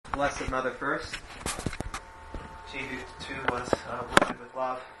Blessed Mother first. She who too was wounded with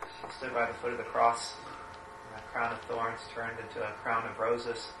love. She stood by the foot of the cross. And a crown of thorns turned into a crown of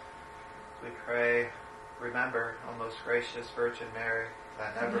roses. We pray, remember, O most gracious Virgin Mary,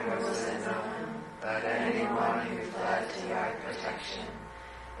 that never was it known that anyone who fled to thy protection,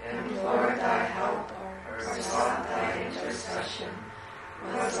 implored thy help, or sought thy intercession,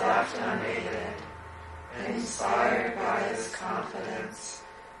 was left unaided. Inspired by this confidence,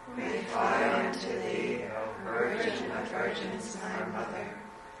 we fly unto thee, O Virgin of Virgins, my Mother.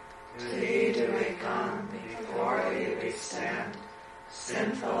 To thee do we come, before thee we stand,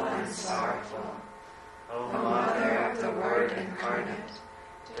 sinful and sorrowful. O Mother of the Word incarnate,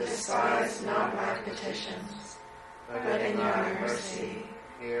 despise not our petitions, but in your mercy,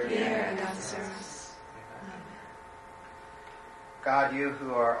 hear and answer us. Amen. God, you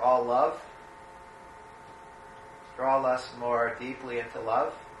who are all love, draw us more deeply into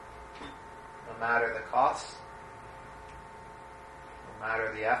love, no matter the cost, no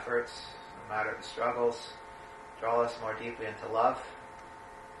matter the efforts, no matter the struggles. Draw us more deeply into love.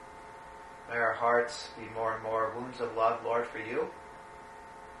 May our hearts be more and more wounds of love, Lord, for you.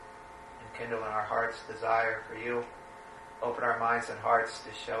 And kindle in our hearts desire for you. Open our minds and hearts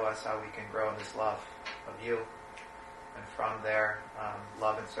to show us how we can grow in this love of you. And from there,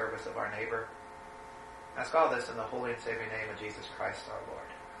 love and service of our neighbor. Ask all this in the holy and saving name of Jesus Christ our Lord.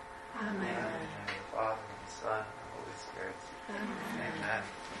 Amen. In the name of the Father, and the Son, and the Holy Spirit. Amen.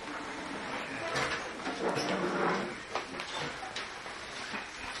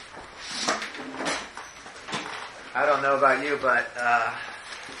 I don't know about you, but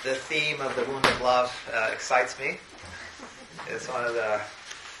the theme of the wound of love excites me. It's one of the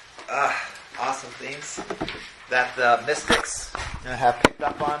awesome themes that the mystics have picked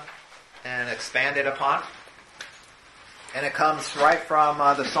up on and expanded upon. And it comes right from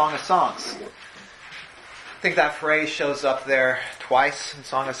the Song of Songs. I think that phrase shows up there twice in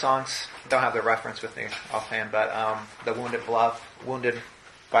Song of Songs. I don't have the reference with me offhand, but the wounded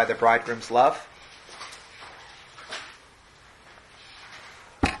by the bridegroom's love.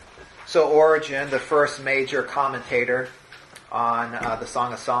 So Origen, the first major commentator on the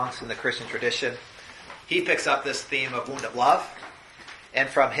Song of Songs in the Christian tradition, he picks up this theme of wound of love. And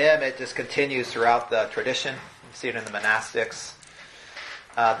from him, it just continues throughout the tradition. You see it in the monastics.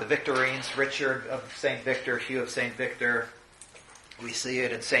 The Victorines, Richard of St. Victor, Hugh of St. Victor. We see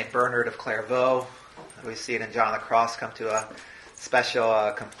it in St. Bernard of Clairvaux. We see it in John of the Cross come to a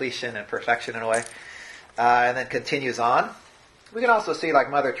special completion and perfection in a way. And then continues on. We can also see, like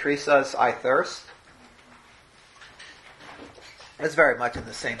Mother Teresa's I Thirst. It's very much in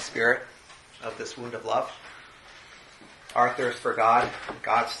the same spirit of this wound of love. Our thirst for God,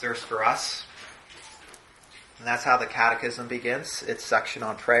 God's thirst for us. And that's how the Catechism begins, its section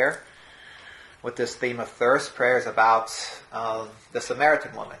on prayer. With this theme of thirst, prayer is about the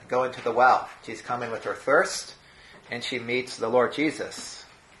Samaritan woman going to the well. She's coming with her thirst, and she meets the Lord Jesus,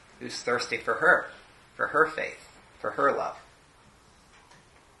 who's thirsty for her faith, for her love.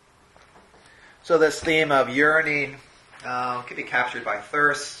 So this theme of yearning can be captured by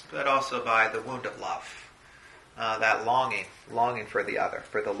thirst, but also by the wound of love. That longing for the other,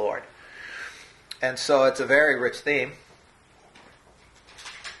 for the Lord. And so it's a very rich theme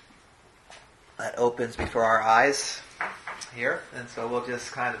that opens before our eyes here. And so we'll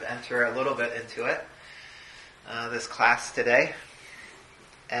just kind of enter a little bit into it, this class today.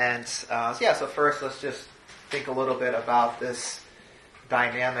 And so first let's just think a little bit about this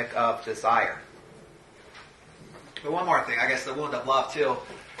dynamic of desire. But one more thing, I guess the wound of love too.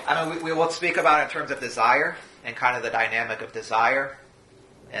 I mean, we will speak about it in terms of desire and kind of the dynamic of desire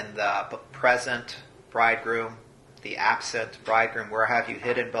and the present bridegroom, the absent bridegroom. Where have you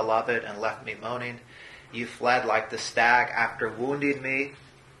hidden, beloved, and left me moaning? You fled like the stag after wounding me.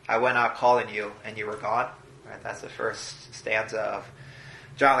 I went out calling you, and you were gone. Right, that's the first stanza of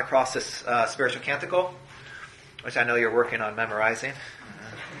John of the Cross's spiritual canticle, which I know you're working on memorizing.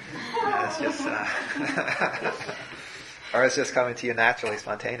 It's just, or it's just coming to you naturally,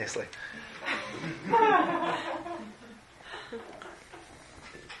 spontaneously.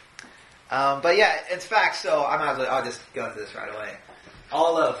 But yeah, in fact, so I'll just go into this right away.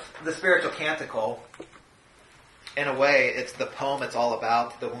 All of the spiritual canticle, in a way, it's the poem it's all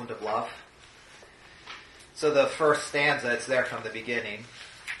about, the wound of love. So the first stanza, it's there from the beginning.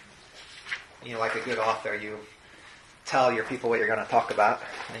 You know, like a good author, you tell your people what you're going to talk about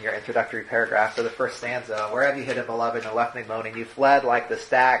in your introductory paragraph. So the first stanza, where have you hidden, beloved, and left me moaning? You fled like the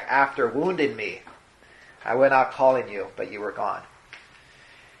stag after wounding me. I went out calling you, but you were gone.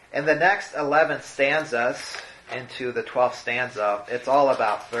 And the next 11 stanzas into the 12th stanza, it's all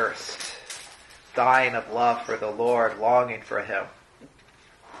about thirst. Dying of love for the Lord, longing for Him.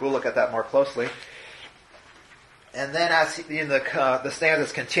 We'll look at that more closely. And then as the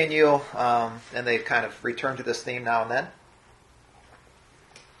stanzas continue, and they kind of return to this theme now and then.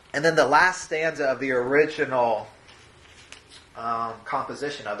 And then the last stanza of the original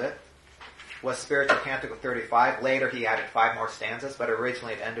composition of it was Spiritual Canticle 35. Later he added 5 more stanzas, but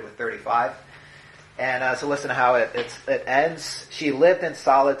originally it ended with 35. And so listen to how it ends. She lived in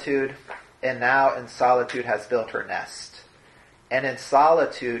solitude, and now in solitude has built her nest. And in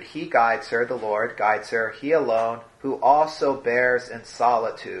solitude he guides her, the Lord guides her, He alone, who also bears in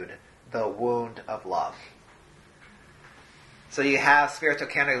solitude the wound of love. So you have Spiritual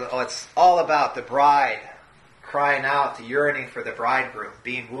Canticle, it's all about the bride crying out, yearning for the bridegroom,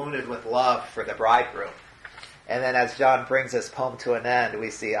 being wounded with love for the bridegroom. And then as John brings this poem to an end, we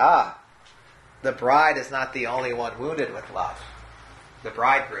see, the bride is not the only one wounded with love. The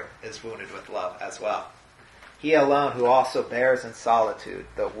bridegroom is wounded with love as well. He alone who also bears in solitude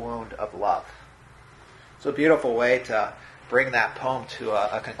the wound of love. It's a beautiful way to bring that poem to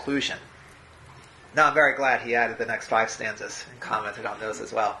a conclusion. Now I'm very glad he added the next 5 stanzas and commented on those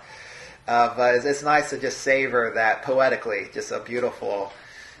as well. But it's nice to just savor that poetically, just a beautiful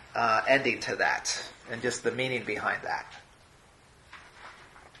ending to that, and just the meaning behind that.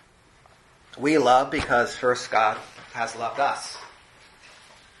 We love because first God has loved us.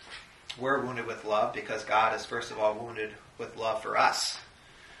 We're wounded with love because God is first of all wounded with love for us.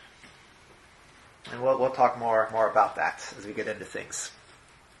 And we'll talk more about that as we get into things.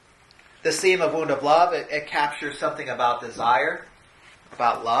 The theme of wound of love, it captures something about desire,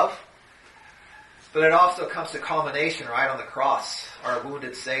 about love. But it also comes to culmination right on the cross, our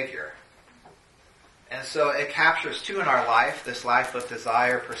wounded Savior. And so it captures too in our life, this life of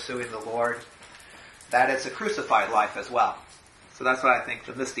desire, pursuing the Lord, that it's a crucified life as well. So that's what I think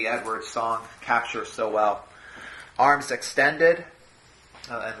the Misty Edwards song captures so well. Arms extended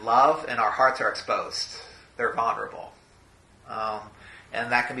in love, and our hearts are exposed. They're vulnerable.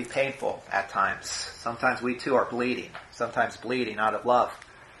 And that can be painful at times. Sometimes we too are bleeding. Sometimes bleeding out of love.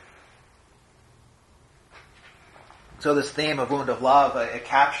 So this theme of wound of love, it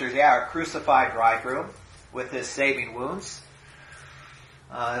captures, our crucified bridegroom with his saving wounds.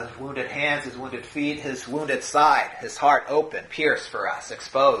 His wounded hands, his wounded feet, his wounded side, his heart open, pierced for us,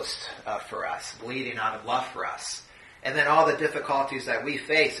 exposed for us, bleeding out of love for us. And then all the difficulties that we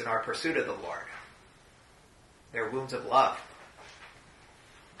face in our pursuit of the Lord. They're wounds of love.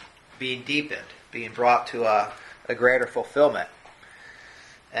 Being deepened, being brought to a greater fulfillment.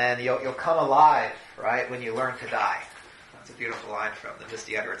 And you'll come alive, right, when you learn to die. That's a beautiful line from the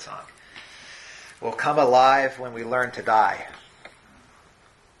Misty Edwards song. We'll come alive when we learn to die.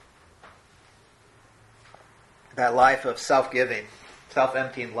 That life of self-giving,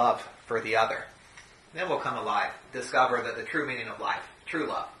 self-emptying love for the other. Then we'll come alive, discover the true meaning of life, true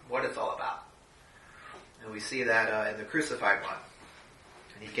love, what it's all about. And we see that in the crucified one.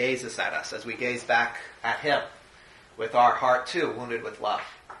 And he gazes at us as we gaze back at him with our heart too wounded with love.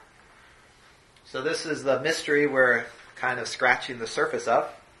 So this is the mystery we're kind of scratching the surface of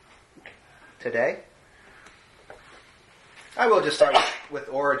today. I will just start with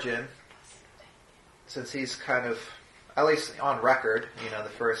Origen, since he's kind of, at least on record, the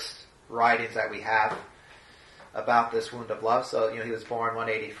first writings that we have about this wound of love. So, he was born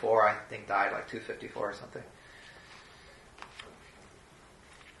 184, I think died like 254 or something.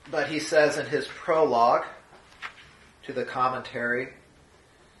 But he says in his prologue to the commentary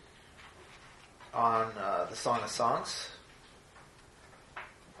on the Song of Songs,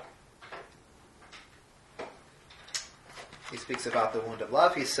 he speaks about the wound of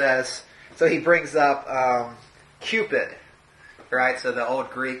love. He says, so he brings up Cupid, right? So the old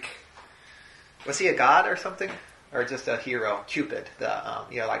Greek, was he a god or something? Or just a hero? Cupid,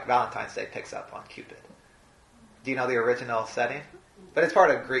 like Valentine's Day picks up on Cupid. Do you know the original setting? But it's part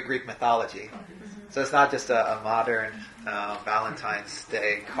of Greek mythology. So it's not just a modern Valentine's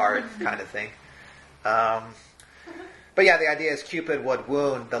Day card kind of thing. But yeah, the idea is Cupid would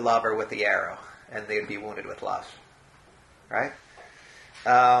wound the lover with the arrow, and they'd be wounded with love. Right?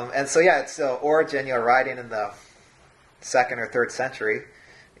 And so yeah, it's Origen, writing in the 2nd or 3rd century,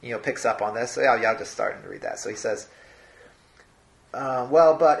 picks up on this. So yeah, I'm just starting to read that. So he says,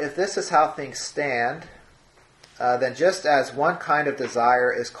 well, but if this is how things stand, then just as one kind of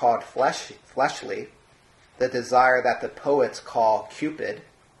desire is called fleshly, the desire that the poets call Cupid,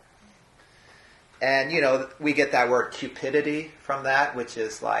 and, we get that word cupidity from that, which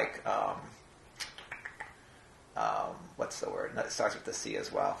is like, what's the word? It starts with the C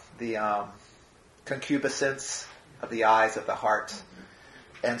as well. The concupiscence of the eyes of the heart.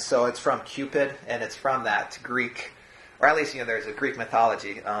 And so it's from Cupid, and it's from that Greek, or at least, there's a Greek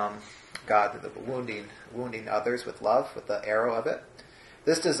mythology, God wounding others with love, with the arrow of it.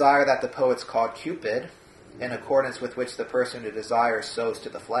 This desire that the poets called Cupid, in accordance with which the person who desires sows to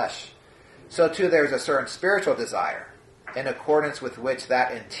the flesh. So too there's a certain spiritual desire, in accordance with which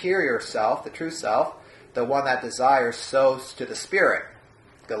that interior self, the true self, the one that desires, sows to the spirit.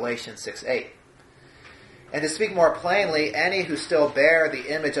 Galatians 6:8. And to speak more plainly, any who still bear the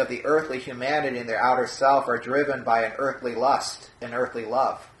image of the earthly humanity in their outer self are driven by an earthly lust, an earthly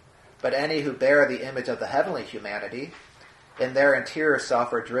love. But any who bear the image of the heavenly humanity in their interior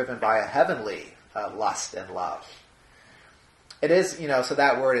self are driven by a heavenly lust and love. It is, so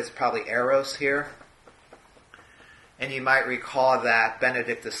that word is probably eros here. And you might recall that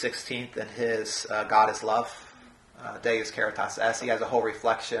Benedict XVI in his God is Love, Deus Caritas Est, he has a whole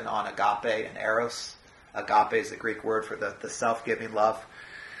reflection on agape and eros. Agape is the Greek word for the self-giving love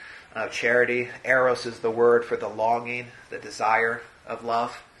of charity. Eros is the word for the longing, the desire of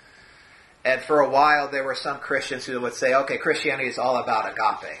love. And for a while there were some Christians who would say, okay, Christianity is all about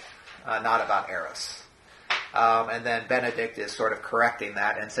agape, not about eros. And then Benedict is sort of correcting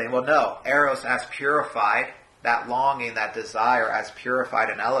that and saying, well, no, eros as purified, that longing, that desire as purified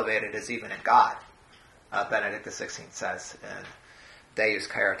and elevated is even in God. Benedict XVI says in Deus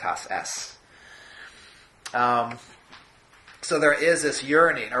Caritas Est. So there is this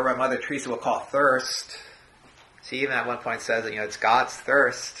yearning, or what Mother Teresa will call thirst. She even at one point says that, it's God's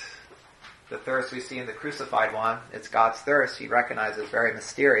thirst. The thirst we see in the crucified one, it's God's thirst. He recognizes very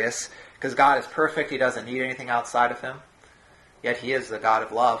mysterious, because God is perfect. He doesn't need anything outside of him. Yet he is the God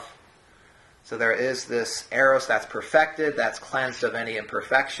of love. So there is this eros that's perfected, that's cleansed of any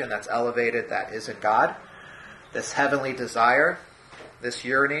imperfection, that's elevated, that is in God. This heavenly desire, this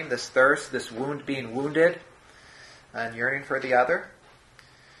yearning, this thirst, this being wounded, and yearning for the other.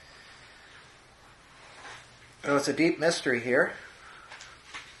 So it's a deep mystery here.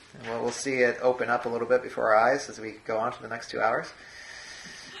 And we'll see it open up a little bit before our eyes as we go on to the next 2 hours.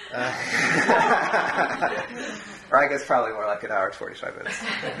 Or I guess probably more like an hour and 45 minutes.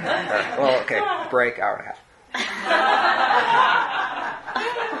 Break, hour and a half.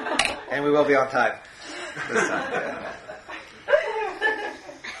 And we will be on time this time. Yeah.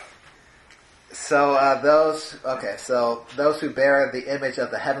 So those who bear the image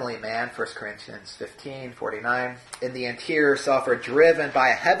of the heavenly man, 1 Corinthians 15:49, in the interior self are driven by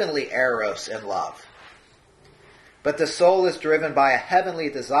a heavenly eros in love. But the soul is driven by a heavenly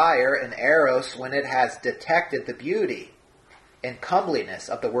desire in eros when it has detected the beauty and comeliness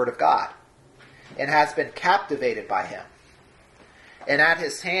of the Word of God, and has been captivated by Him, and at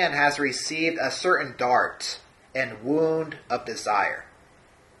His hand has received a certain dart and wound of desire.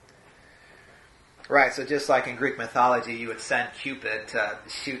 Right, so just like in Greek mythology, you would send Cupid to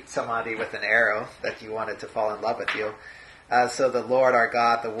shoot somebody with an arrow that you wanted to fall in love with you. So the Lord our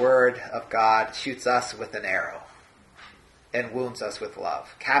God, the Word of God, shoots us with an arrow and wounds us with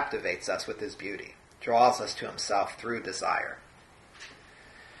love, captivates us with His beauty, draws us to Himself through desire.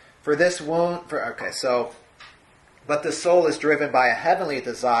 But the soul is driven by a heavenly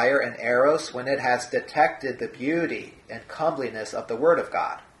desire and eros when it has detected the beauty and comeliness of the Word of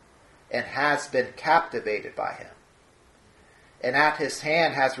God, and has been captivated by Him, and at His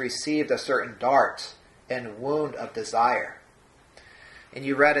hand has received a certain dart and wound of desire. And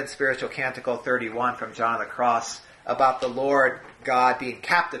you read in Spiritual Canticle 31 from John of the Cross about the Lord God being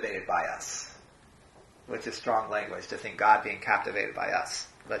captivated by us, which is strong language to think God being captivated by us.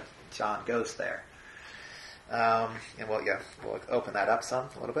 But John goes there. And we'll open that up a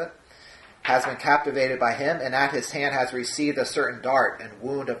little bit. Has been captivated by Him, and at His hand has received a certain dart and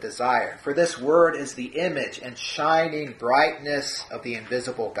wound of desire. For this Word is the image and shining brightness of the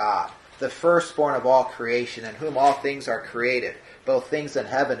invisible God, the firstborn of all creation, in whom all things are created, both things in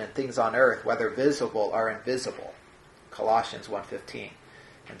heaven and things on earth, whether visible or invisible. Colossians 1:15,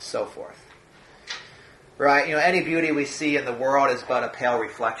 and so forth. Right, any beauty we see in the world is but a pale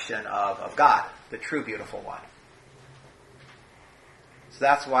reflection of God, the true beautiful one. So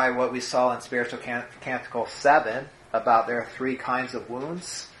that's why what we saw in Spiritual Canticle 7 about there are 3 kinds of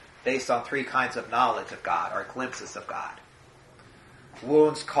wounds based on 3 kinds of knowledge of God, or glimpses of God.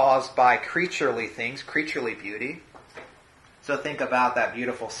 Wounds caused by creaturely things, creaturely beauty. So think about that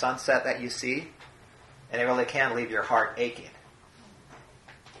beautiful sunset that you see, and it really can leave your heart aching.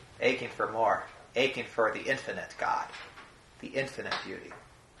 Aching for more. Aching for the infinite God, the infinite beauty.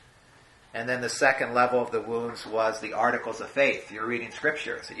 And then the second level of the wounds was the articles of faith. You're reading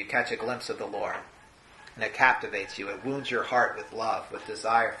scriptures and you catch a glimpse of the Lord. And it captivates you. It wounds your heart with love, with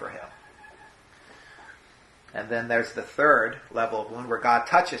desire for Him. And then there's the third level of wound where God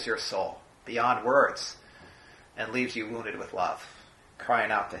touches your soul beyond words and leaves you wounded with love,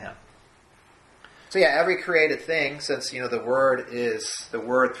 crying out to him. So yeah, every created thing, since the Word is the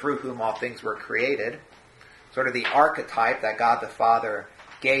Word through whom all things were created, sort of the archetype that God the Father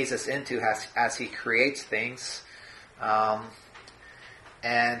gazes into as he creates things. So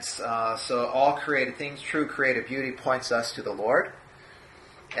all created things, true creative beauty points us to the Lord.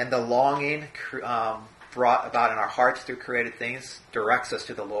 And the longing brought about in our hearts through created things directs us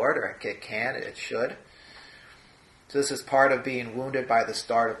to the Lord, or it should. So this is part of being wounded by the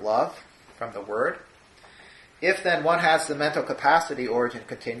start of love from the Word. If then one has the mental capacity, Origen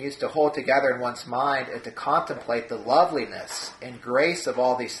continues, to hold together in one's mind and to contemplate the loveliness and grace of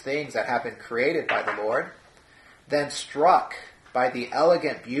all these things that have been created by the Lord, then struck by the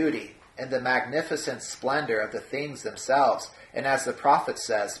elegant beauty and the magnificent splendor of the things themselves, and as the prophet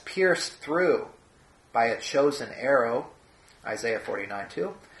says, pierced through by a chosen arrow, Isaiah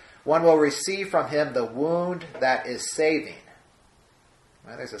 49:2, one will receive from him the wound that is saving.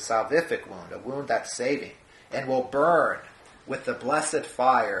 Well, there's a salvific wound, a wound that's saving, and will burn with the blessed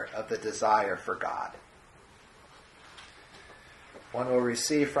fire of the desire for God. One will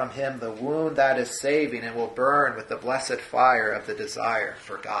receive from him the wound that is saving and will burn with the blessed fire of the desire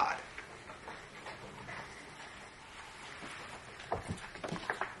for God.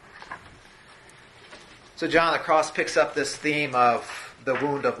 So John the Cross picks up this theme of the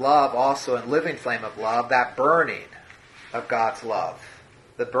wound of love also in Living Flame of Love, that burning of God's love,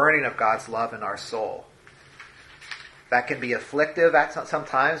 the burning of God's love in our soul. That can be afflictive at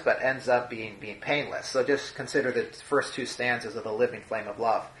sometimes, but ends up being painless. So just consider the first two stanzas of the Living Flame of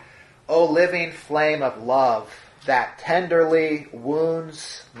Love. O living flame of love, that tenderly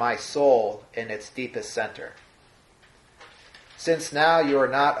wounds my soul in its deepest center. Since now you are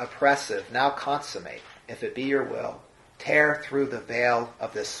not oppressive, now consummate, if it be your will, tear through the veil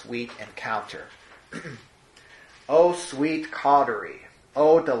of this sweet encounter. O sweet cautery,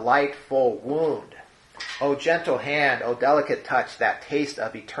 O delightful wound, O gentle hand, O delicate touch, that taste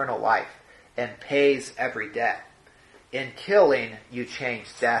of eternal life, and pays every debt. In killing, you change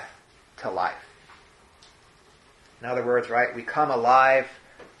death to life. In other words, right, we come alive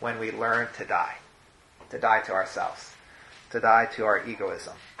when we learn to die to ourselves, to die to our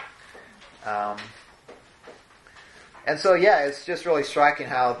egoism. And so, yeah, it's just really striking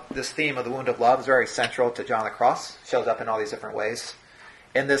how this theme of the wound of love is very central to John the Cross. Shows up in all these different ways.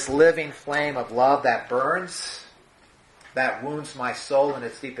 In this living flame of love that burns, that wounds my soul in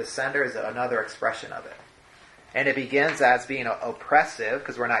its deepest center, is another expression of it. And it begins as being oppressive,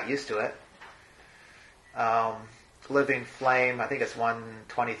 because we're not used to it. Living flame, I think it's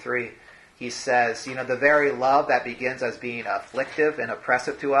 123, he says, the very love that begins as being afflictive and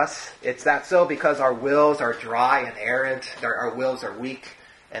oppressive to us, it's that so because our wills are dry and arid, our wills are weak,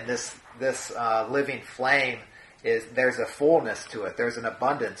 and this living flame there's a fullness to it, there's an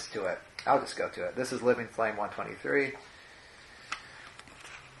abundance to it. I'll just go to it. This is Living Flame 123.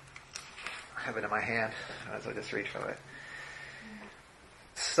 I have it in my hand, as I just reach for it.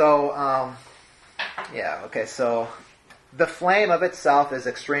 So, so the flame of itself is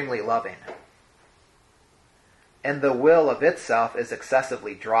extremely loving. And the will of itself is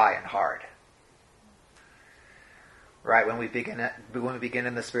excessively dry and hard. Right, when we begin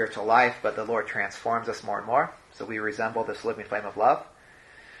in the spiritual life, but the Lord transforms us more and more, so we resemble this living flame of love.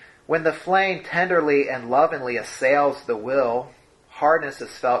 When the flame tenderly and lovingly assails the will, hardness is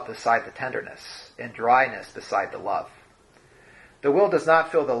felt beside the tenderness, and dryness beside the love. The will does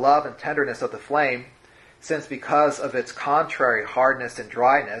not feel the love and tenderness of the flame, since because of its contrary hardness and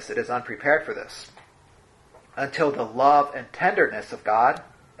dryness, it is unprepared for this, until the love and tenderness of God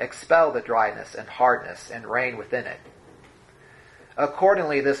expel the dryness and hardness and reign within it.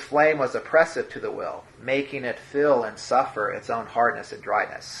 Accordingly, this flame was oppressive to the will, making it feel and suffer its own hardness and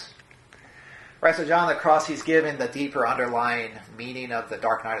dryness. Right, so John the Cross, he's giving the deeper underlying meaning of the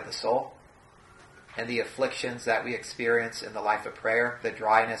dark night of the soul and the afflictions that we experience in the life of prayer, the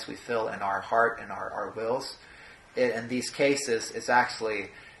dryness we feel in our heart and our wills. In these cases,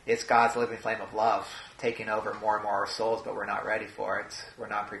 it's God's living flame of love taking over more and more our souls, but we're not ready for it. We're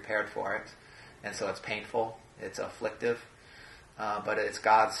not prepared for it. And so it's painful. It's afflictive. But it's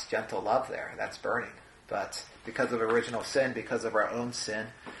God's gentle love there that's burning. But because of original sin, because of our own sin,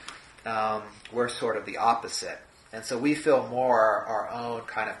 we're sort of the opposite. And so we feel more our own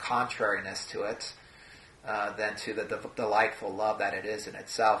kind of contrariness to it than to the delightful love that it is in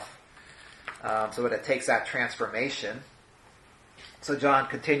itself. So it takes that transformation. So John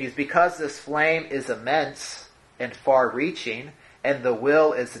continues, because this flame is immense and far-reaching, and the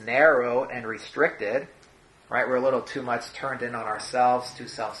will is narrow and restricted, right? We're a little too much turned in on ourselves, too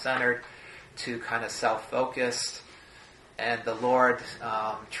self-centered, too kind of self-focused. And the Lord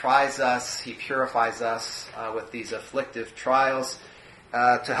tries us, He purifies us with these afflictive trials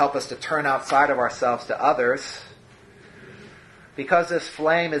to help us to turn outside of ourselves to others. Because this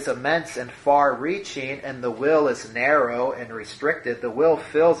flame is immense and far-reaching, and the will is narrow and restricted, the will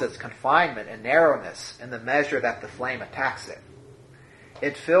fills its confinement and narrowness in the measure that the flame attacks it.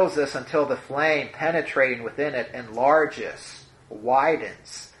 It fills this until the flame, penetrating within it, enlarges,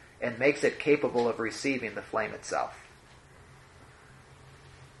 widens, and makes it capable of receiving the flame itself.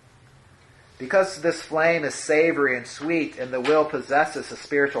 Because this flame is savory and sweet, and the will possesses a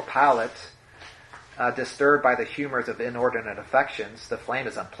spiritual palate, disturbed by the humors of inordinate affections, the flame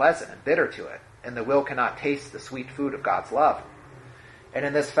is unpleasant and bitter to it, and the will cannot taste the sweet food of God's love. And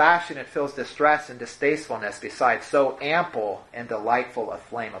in this fashion it feels distress and distastefulness beside so ample and delightful a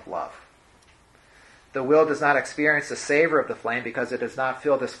flame of love. The will does not experience the savor of the flame because it does not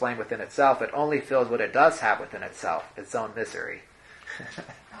feel this flame within itself. It only feels what it does have within itself, its own misery.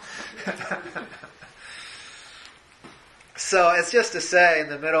 So it's just to say, in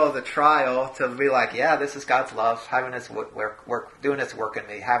the middle of the trial, to be like, yeah, this is God's love, having His work, doing His work in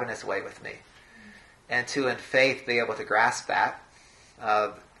me, having His way with me. And to, in faith, be able to grasp that.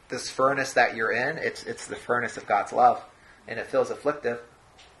 This furnace that you're in, it's the furnace of God's love. And it feels afflictive.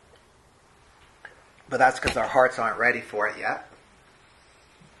 But that's because our hearts aren't ready for it yet.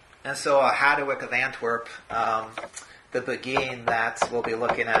 And so Hadwick of Antwerp, the Beguine that we'll be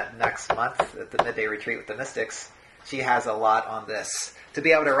looking at next month at the midday retreat with the mystics, she has a lot on this. To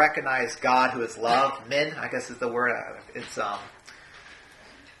be able to recognize God who is love, min, I guess is the word, it's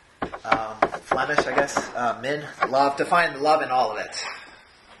Flemish, I guess, min, love, to find love in all of it.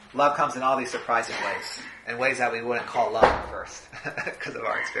 Love comes in all these surprising ways, in ways that we wouldn't call love at first, because of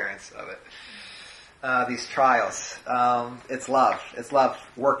our experience of it. These trials, it's love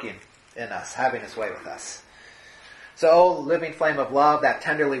working in us, having His way with us. So, O living flame of love that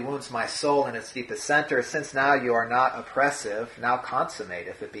tenderly wounds my soul in its deepest center, since now you are not oppressive, now consummate,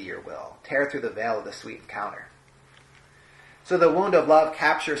 if it be your will. Tear through the veil of the sweet encounter. So the wound of love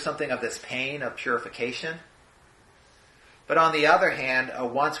captures something of this pain of purification. But on the other hand,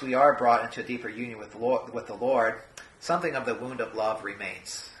 once we are brought into a deeper union with the Lord, something of the wound of love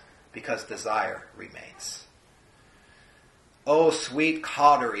remains, because desire remains. O sweet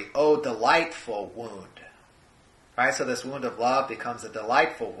cautery, O delightful wound. Right, so this wound of love becomes a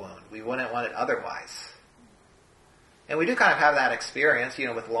delightful wound. We wouldn't want it otherwise. And we do kind of have that experience,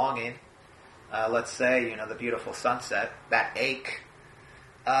 with longing. Let's say, the beautiful sunset, that ache.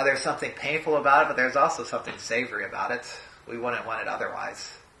 There's something painful about it, but there's also something savory about it. We wouldn't want it otherwise.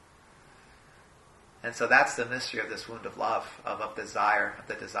 And so that's the mystery of this wound of love, of desire, of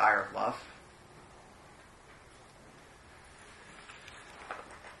the desire of love.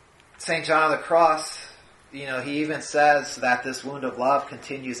 St. John of the Cross, he even says that this wound of love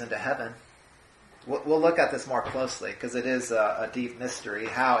continues into heaven. We'll look at this more closely because it is a deep mystery.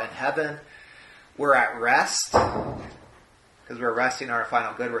 How in heaven we're at rest because we're resting in our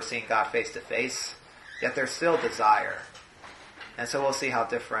final good. We're seeing God face to face. Yet there's still desire. And so we'll see how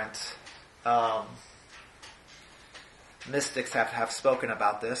different mystics have spoken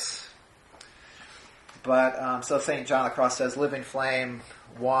about this. But so St. John of the Cross says, Living Flame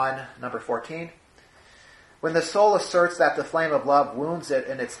 1, number 14. When the soul asserts that the flame of love wounds it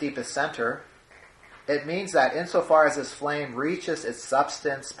in its deepest center, it means that insofar as this flame reaches its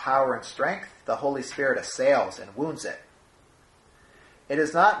substance, power, and strength, the Holy Spirit assails and wounds it. It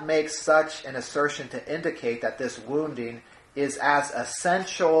does not make such an assertion to indicate that this wounding is as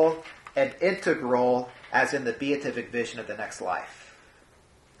essential and integral as in the beatific vision of the next life.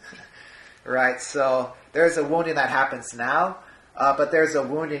 Right, so there's a wounding that happens now, but there's a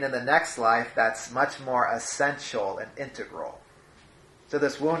wounding in the next life that's much more essential and integral. So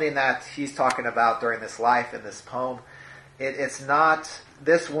this wounding that he's talking about during this life in this poem, it's not,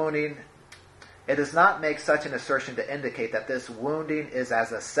 this wounding, it does not make such an assertion to indicate that this wounding is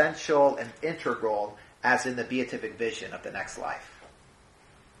as essential and integral as in the beatific vision of the next life.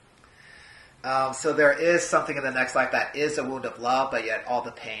 So there is something in the next life that is a wound of love, but yet all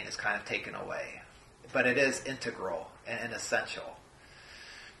the pain is kind of taken away. But it is integral and essential.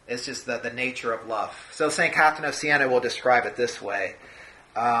 It's just the nature of love. So St. Catherine of Siena will describe it this way.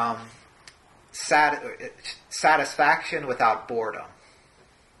 Satisfaction without boredom.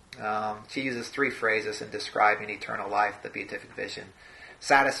 She uses three phrases in describing eternal life, the beatific vision.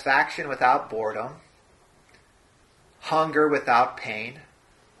 Satisfaction without boredom. Hunger without pain.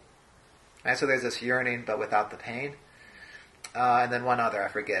 And so there's this yearning, but without the pain. and then one other I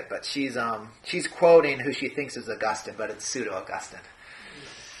forget, but she's quoting who she thinks is Augustine, but it's pseudo-Augustine.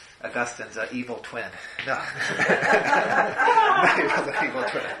 Augustine's an evil twin. No. He was an evil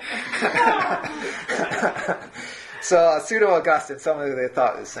twin. So pseudo-Augustine, someone who they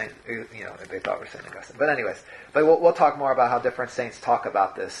thought was Saint, they thought were Saint Augustine. But anyways, we'll talk more about how different saints talk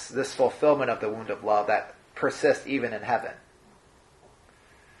about this fulfillment of the wound of love that persists even in heaven.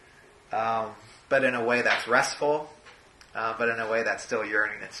 But in a way that's restful, but in a way that's still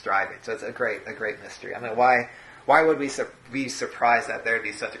yearning and striving. So it's a great mystery. I mean, why would we be surprised that there'd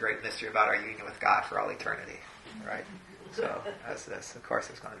be such a great mystery about our union with God for all eternity, right? So that's this. Of course,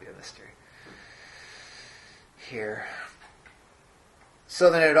 there's going to be a mystery here.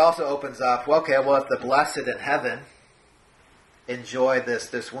 So then it also opens up, well, if the blessed in heaven enjoy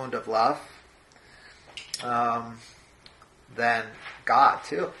this wound of love, then God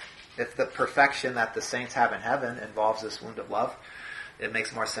too. If the perfection that the saints have in heaven involves this wound of love, it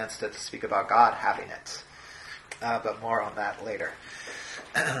makes more sense to speak about God having it. But more on that later.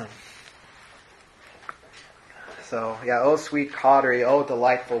 So, oh sweet cautery, oh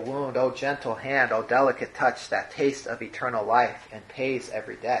delightful wound, oh gentle hand, oh delicate touch, that taste of eternal life and pays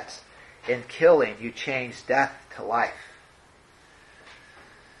every debt. In killing, you change death to life.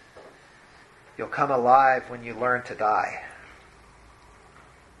 You'll come alive when you learn to die.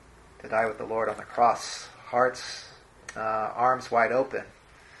 To die with the Lord on the cross. Hearts, arms wide open.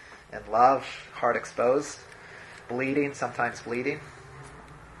 In love, heart exposed. Bleeding, sometimes bleeding.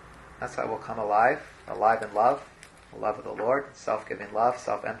 That's how we'll come alive in love. The love of the Lord, self-giving love,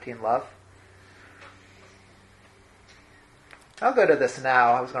 self-emptying love. I'll go to this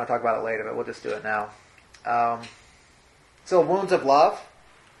now. I was going to talk about it later, but we'll just do it now. So wounds of love.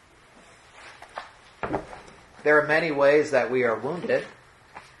 There are many ways that we are wounded.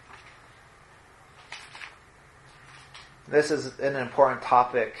 This is an important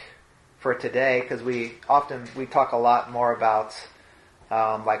topic for today because we talk a lot more about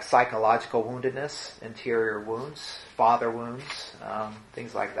like psychological woundedness, interior wounds, father wounds,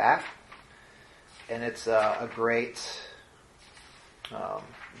 things like that. And it's a great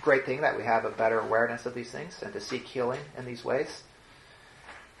thing that we have a better awareness of these things and to seek healing in these ways.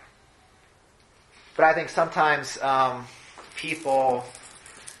 But I think sometimes people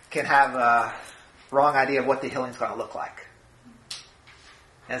can have a wrong idea of what the healing is going to look like.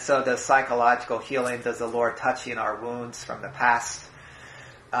 And so does psychological healing, does the Lord touching our wounds from the past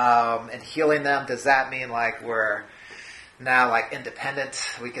and healing them, does that mean like we're now like independent,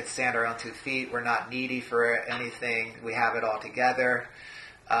 we can stand our own 2 feet, we're not needy for anything, we have it all together?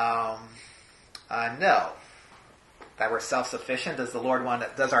 No. That we're self-sufficient? Does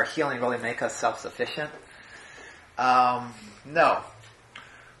our healing really make us self-sufficient? No.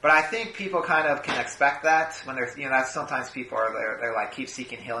 But I think people kind of can expect that when there's, that's sometimes people are, they're like keep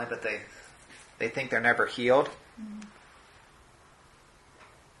seeking healing, but they think they're never healed. Mm-hmm.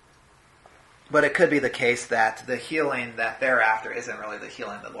 But it could be the case that the healing that they're after isn't really the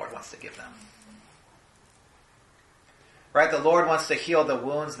healing the Lord wants to give them. Right? The Lord wants to heal the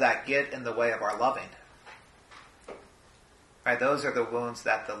wounds that get in the way of our loving. Right? Those are the wounds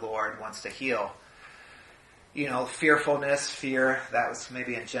that the Lord wants to heal. Fearfulness, fear that was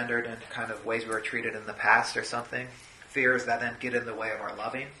maybe engendered in kind of ways we were treated in the past or something. Fears that then get in the way of our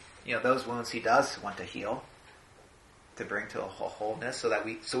loving. Those wounds He does want to heal, to bring to a wholeness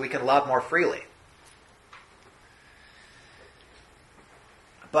so we can love more freely.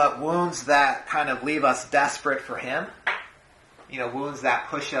 But wounds that kind of leave us desperate for Him, wounds that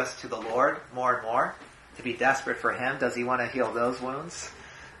push us to the Lord more and more, to be desperate for Him, does He want to heal those wounds?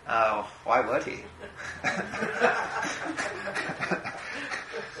 Why would He?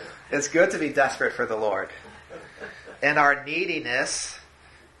 It's good to be desperate for the Lord. And our neediness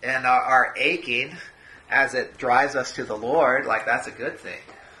and our aching, as it drives us to the Lord, like that's a good thing.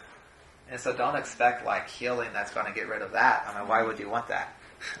 And so don't expect like healing that's going to get rid of that. I mean, why would you want that?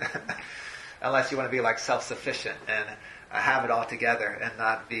 Unless you want to be like self-sufficient and have it all together and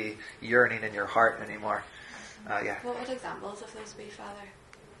not be yearning in your heart anymore. Yeah. What would examples of those be, Father?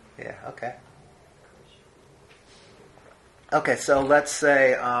 Yeah, okay. Okay, so let's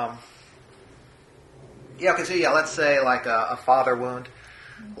say, let's say like a father wound.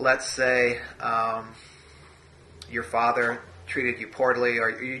 Let's say your father treated you poorly, or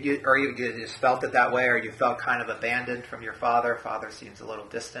you just felt it that way, or you felt kind of abandoned from your father. Father seems a little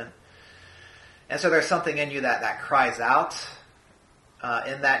distant. And so there's something in you that cries out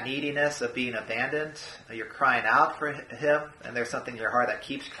in that neediness of being abandoned. You're crying out for Him, and there's something in your heart that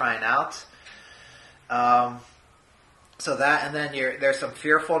keeps crying out. So that, and then there's some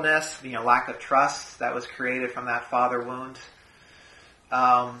fearfulness, lack of trust that was created from that father wound.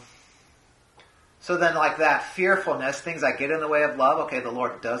 So then like that fearfulness, things that get in the way of love, okay, the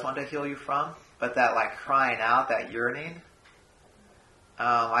Lord does want to heal you from, but that like crying out, that yearning,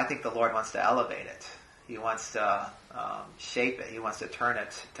 I think the Lord wants to elevate it. He wants to shape it. He wants to turn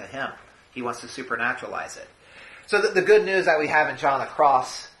it to Him. He wants to supernaturalize it. So the good news that we have in John the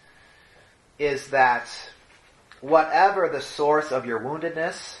Cross is that whatever the source of your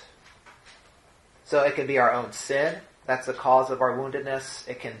woundedness, so it can be our own sin, that's the cause of our woundedness.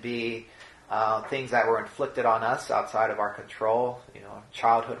 It can be things that were inflicted on us outside of our control,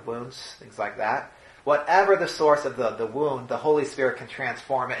 childhood wounds, things like that. Whatever the source of the wound, the Holy Spirit can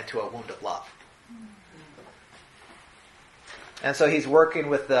transform it into a wound of love. And so He's working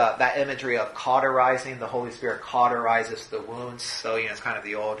with that imagery of cauterizing. The Holy Spirit cauterizes the wounds. So, it's kind of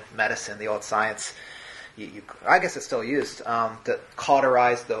the old medicine, the old science. I guess it's still used to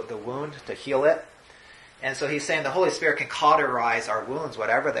cauterize the wound, to heal it. And so He's saying the Holy Spirit can cauterize our wounds,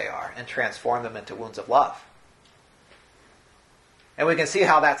 whatever they are, and transform them into wounds of love. And we can see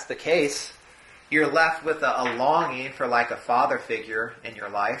how that's the case. You're left with a longing for like a father figure in your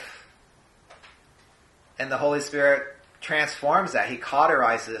life. And the Holy Spirit transforms that. He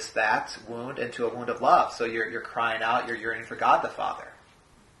cauterizes that wound into a wound of love. So you're crying out, you're yearning for God the Father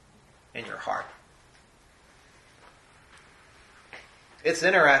in your heart. It's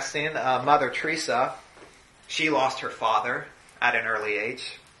interesting, Mother Teresa, she lost her father at an early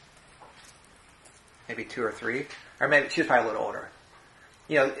age. Maybe 2 or 3. Or maybe she was probably a little older.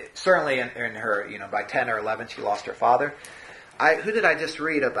 Certainly in her, by 10 or 11 she lost her father. Who did I just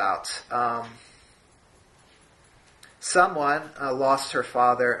read about? Someone lost her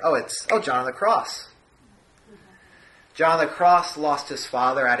father. John of the Cross. John of the Cross lost his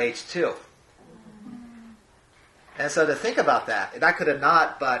father at age 2. And so to think about that could have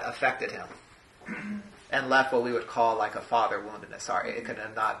not but affected him and left what we would call like a father woundedness. It could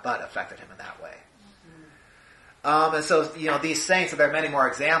have not but affected him in that way. And so, these saints, there are many more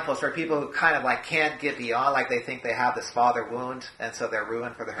examples for people who kind of like can't get beyond, like they think they have this father wound, and so they're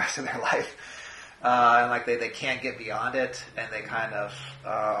ruined for the rest of their life. And like they can't get beyond it, and they kind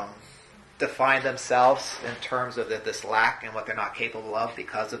of define themselves in terms of this lack and what they're not capable of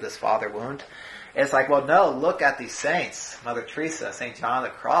because of this father wound. It's like, well, no, look at these saints, Mother Teresa, St. John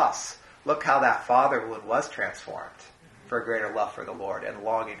of the Cross. Look how that father wound was transformed for a greater love for the Lord and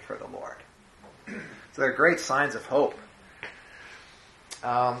longing for the Lord. So they're great signs of hope.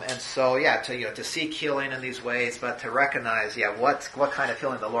 And so, to seek healing in these ways, but to recognize, what kind of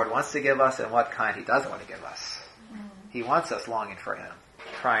healing the Lord wants to give us and what kind He doesn't want to give us. He wants us longing for Him,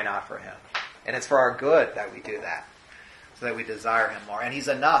 crying out for Him. And it's for our good that we do that, so that we desire Him more. And He's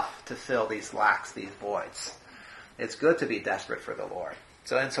enough to fill these lacks, these voids. It's good to be desperate for the Lord.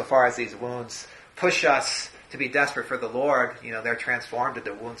 So insofar as these wounds push us to be desperate for the Lord, they're transformed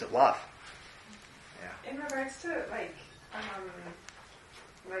into wounds of love. In regards to like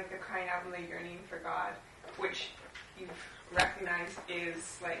the crying out and the yearning for God, which you've recognized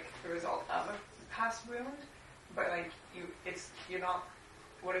is like the result of a past wound, but like you're not.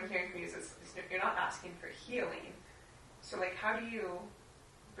 What I'm hearing from you is you're not asking for healing. So like, how do you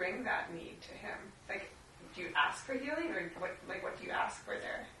bring that need to Him? Like, do you ask for healing, or what do you ask for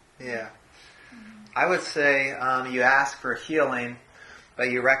there? Yeah, I would say you ask for healing, but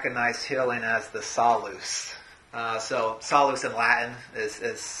you recognize healing as the salus. So salus in Latin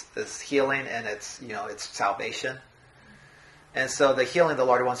is healing, and it's salvation. And so the healing the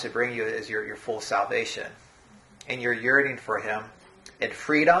Lord wants to bring you is your full salvation, and you're yearning for Him in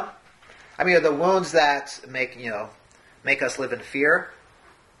freedom. I mean, the wounds that make us live in fear,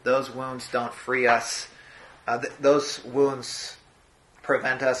 those wounds don't free us. Those wounds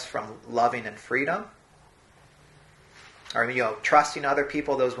prevent us from loving in freedom. Or, trusting other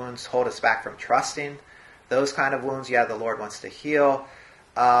people, those wounds hold us back from trusting. Those kind of wounds, the Lord wants to heal.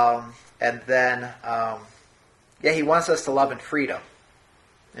 And then, He wants us to love in freedom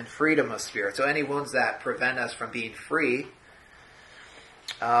of spirit. So any wounds that prevent us from being free,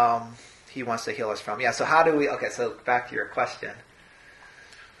 He wants to heal us from. So how do we, so back to your question.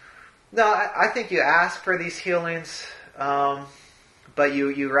 No, I think you ask for these healings, but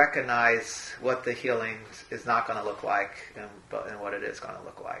you recognize what the healing is not going to look like and what it is going to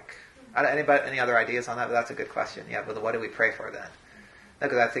look like. Any other ideas on that? But that's a good question. But what do we pray for then?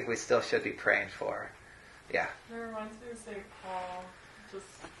 Because I think we still should be praying for. Yeah. It reminds me of St. Paul, just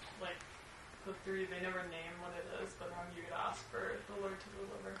like the 3, they never name what it is, but how you could ask for the Lord to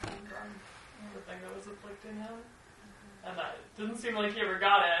deliver him from the thing that was afflicting him. And that didn't seem like he ever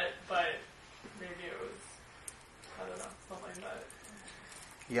got it, but maybe it was, I don't know, something that...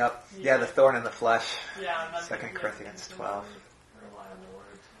 Yep. The thorn in the flesh. Yeah. 2 Corinthians 12. rely on the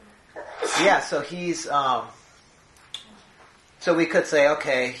Lord too. Yeah, so he's, so we could say,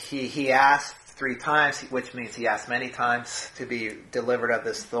 okay, he asked 3 times, which means he asked many times to be delivered of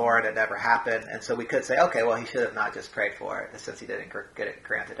this thorn. It never happened. And so we could say, okay, well, he should have not just prayed for it, since he didn't get it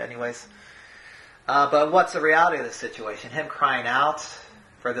granted anyways. But what's the reality of the situation? Him crying out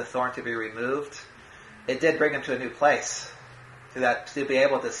for the thorn to be removed, it did bring him to a new place. To be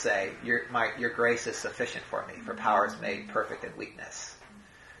able to say, your grace is sufficient for me, for power is made perfect in weakness.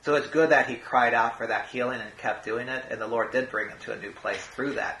 So it's good that he cried out for that healing and kept doing it, and the Lord did bring him to a new place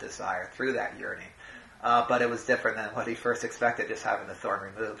through that desire, through that yearning. But it was different than what he first expected, just having the thorn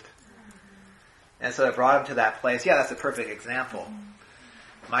removed. And so it brought him to that place. Yeah, that's a perfect example.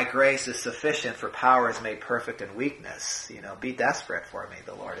 My grace is sufficient, for power is made perfect in weakness. Be desperate for me,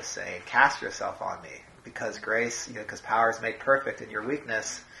 the Lord is saying. Cast yourself on me, because grace, because power is made perfect in your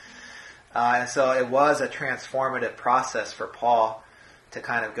weakness. And so it was a transformative process for Paul to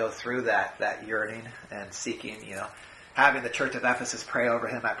kind of go through that yearning and seeking, having the church of Ephesus pray over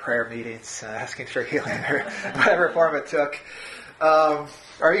him at prayer meetings, asking for healing or whatever form it took. Or,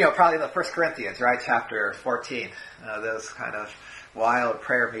 probably the 1 Corinthians, right? Chapter 14. Those kind of wild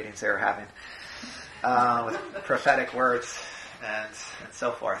prayer meetings they were having with prophetic words and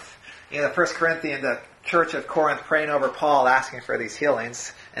so forth. The 1 Corinthians, the church of Corinth praying over Paul, asking for these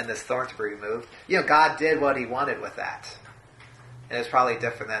healings and this thorn to be removed. God did what he wanted with that. And it's probably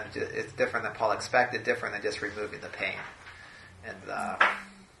different than Paul expected, different than just removing the pain and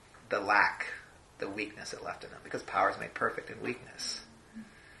the lack, the weakness it left in him, because power is made perfect in weakness.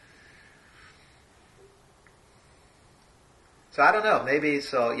 So I don't know, maybe,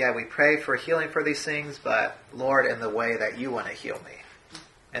 we pray for healing for these things, but Lord, in the way that you want to heal me,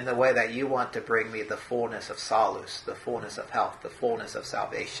 in the way that you want to bring me the fullness of solace, the fullness of health, the fullness of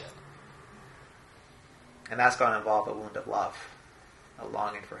salvation. And that's going to involve a wound of love. A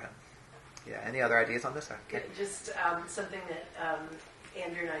longing for him. Yeah. Any other ideas on this? Okay. Just something that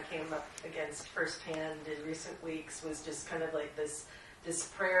Andrew and I came up against firsthand in recent weeks was just kind of like this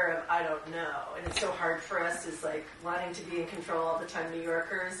prayer of I don't know, and it's so hard for us as like wanting to be in control all the time, New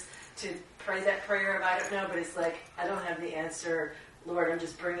Yorkers, to pray that prayer of I don't know, but it's like I don't have the answer, Lord. I'm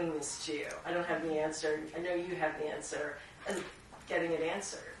just bringing this to you. I don't have the answer. I know you have the answer, and getting it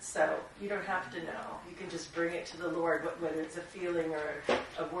answered. So you don't have to know. You can just bring it to the Lord, whether it's a feeling or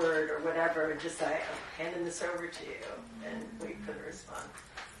a word or whatever, and just say, I'm handing this over to you, and wait for the response.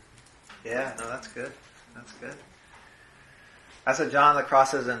 Yeah, no, that's good. That's good. That's what John the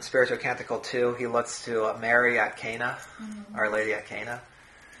Cross says in Spiritual Canticle 2. He looks to Mary at Cana, Our Lady at Cana.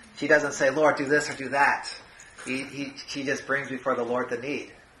 She doesn't say, Lord, do this or do that. She just brings before the Lord the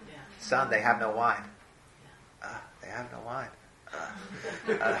need. Yeah. Son, they have no wine. They have no wine.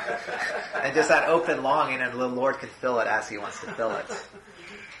 And just that open longing, and the Lord can fill it as he wants to fill it.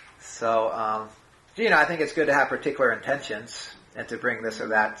 So, I think it's good to have particular intentions and to bring this or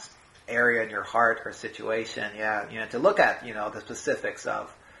that area in your heart or situation. To look at, the specifics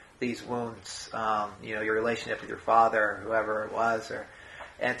of these wounds, your relationship with your father, or whoever it was,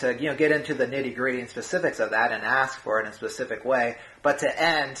 and to, get into the nitty-gritty and specifics of that and ask for it in a specific way, but to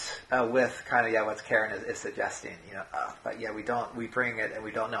end with kind of, what Karen is suggesting, we bring it and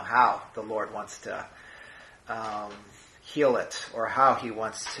we don't know how the Lord wants to heal it, or how he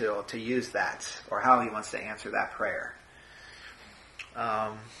wants to use that, or how he wants to answer that prayer.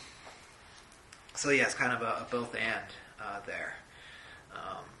 It's kind of a both and there.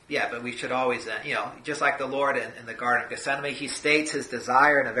 But we should always, just like the Lord in the Garden of Gethsemane, he states his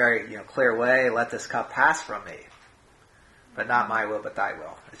desire in a very clear way, let this cup pass from me, but not my will, but thy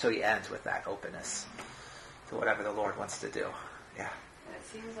will. And so he ends with that openness to whatever the Lord wants to do. Yeah. And it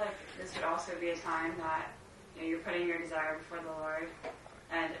seems like this would also be a time that you're putting your desire before the Lord,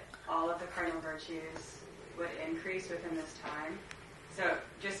 and all of the cardinal virtues would increase within this time. So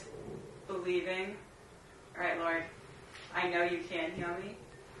just believing, all right, Lord, I know you can heal me.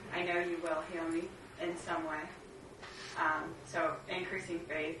 I know you will heal me in some way. So increasing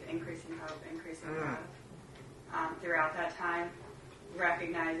faith, increasing hope, increasing love. Throughout that time,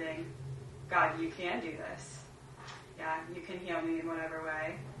 recognizing, God, you can do this. Yeah, you can heal me in whatever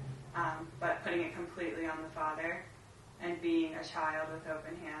way. But putting it completely on the Father and being a child with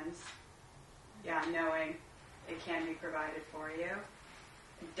open hands. Yeah, knowing it can be provided for you.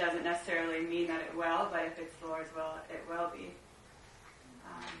 It doesn't necessarily mean that it will, but if it's the Lord's will, it will be.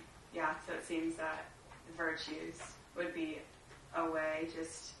 So it seems that virtues would be a way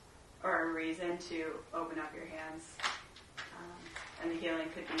or a reason to open up your hands. And the healing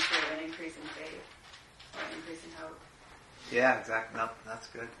could be through an increase in faith or an increase in hope. Yeah, exactly. No, that's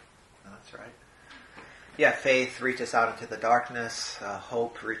good. No, that's right. faith reaches out into the darkness.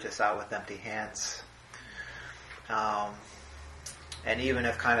 Hope reaches out with empty hands. And even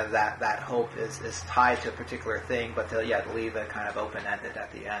if kind of that hope is tied to a particular thing, but to yet leave it kind of open-ended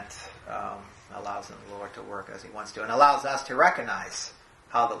at the end, allows the Lord to work as He wants to, and allows us to recognize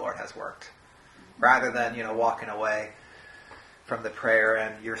how the Lord has worked, rather than walking away from the prayer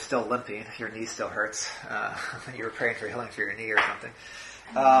and you're still limping, your knee still hurts, you were praying for healing for your knee or something,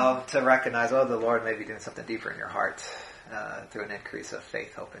 to recognize, the Lord may be doing something deeper in your heart through an increase of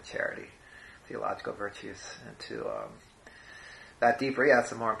faith, hope, and charity, theological virtues, and to that deeper,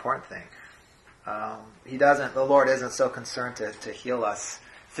 that's the more important thing. The Lord isn't so concerned to heal us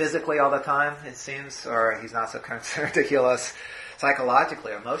physically all the time, it seems, or He's not so concerned to heal us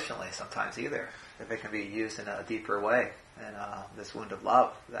psychologically or emotionally sometimes either. If it can be used in a deeper way, and this wound of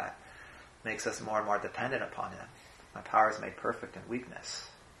love that makes us more and more dependent upon Him. My power is made perfect in weakness.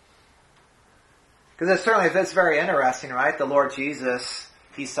 Because it's very interesting, right? The Lord Jesus,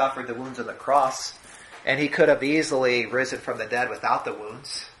 He suffered the wounds of the cross, and He could have easily risen from the dead without the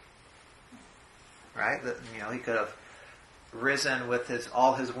wounds. Right? He could have risen with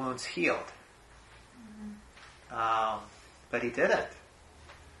all His wounds healed. But He didn't.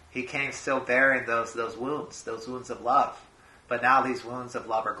 He came still bearing those wounds of love. But now these wounds of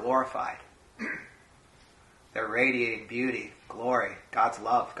love are glorified. They're radiating beauty, glory, God's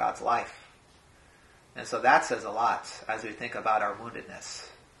love, God's life. And so that says a lot as we think about our woundedness.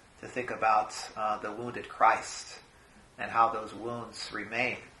 To think about the wounded Christ and how those wounds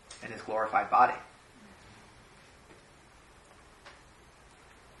remain in His glorified body.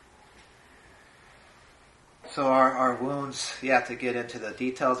 So our wounds, to get into the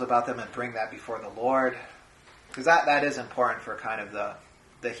details about them and bring that before the Lord. Because that is important for kind of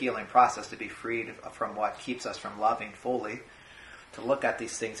the healing process, to be freed from what keeps us from loving fully. To look at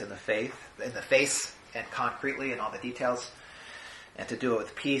these things in the face and concretely in all the details. And to do it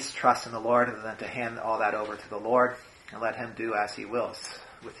with peace, trust in the Lord, and then to hand all that over to the Lord and let Him do as He wills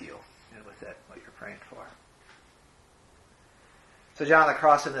with you and with it, what you're praying for. So John on the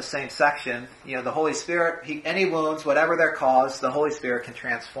cross in this same section, the Holy Spirit, any wounds, whatever their cause, the Holy Spirit can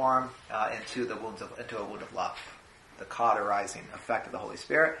transform into a wound of love. The cauterizing effect of the Holy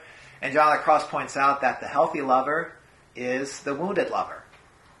Spirit. And John on the cross points out that the healthy lover is the wounded lover.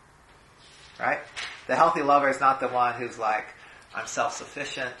 Right? The healthy lover is not the one who's like, I'm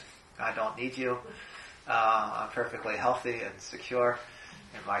self-sufficient, I don't need you, I'm perfectly healthy and secure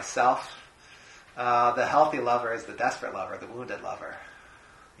in myself. The healthy lover is the desperate lover, the wounded lover.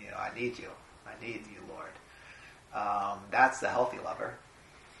 I need you, Lord. That's the healthy lover.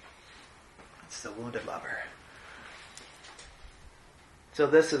 It's the wounded lover. So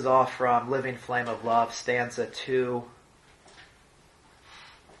this is all from Living Flame of Love, stanza 2,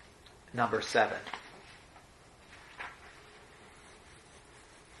 number 7.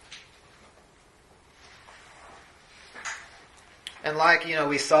 And like,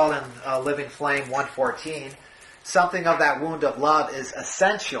 we saw in Living Flame 114, something of that wound of love is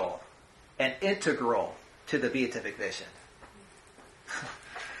essential and integral to the beatific vision.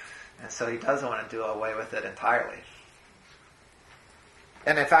 And so He doesn't want to do away with it entirely.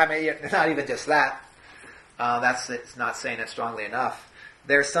 And not even just that, it's not saying it strongly enough.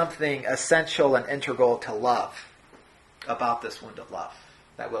 There's something essential and integral to love about this wound of love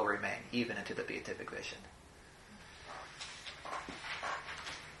that will remain even into the beatific vision.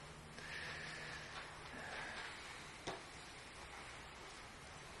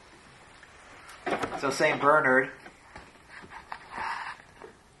 So St. Bernard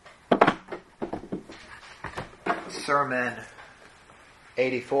Sermon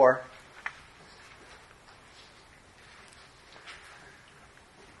 84.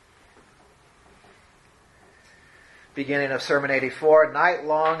 Beginning of Sermon 84. Night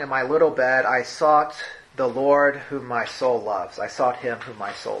long in my little bed I sought the Lord whom my soul loves. I sought Him whom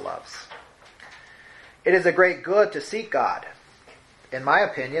my soul loves. It is a great good to seek God. In my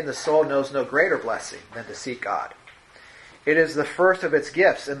opinion, the soul knows no greater blessing than to seek God. It is the first of its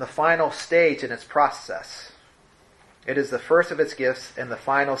gifts and the final stage in its process. It is the first of its gifts and the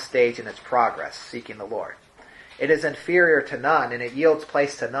final stage in its progress, seeking the Lord. It is inferior to none, and it yields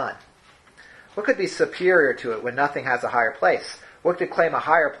place to none. What could be superior to it when nothing has a higher place? What could claim a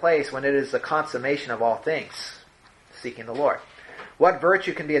higher place when it is the consummation of all things, seeking the Lord? What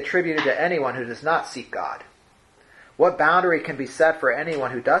virtue can be attributed to anyone who does not seek God? What boundary can be set for anyone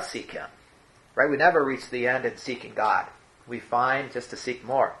who does seek Him? Right? We never reach the end in seeking God. We find just to seek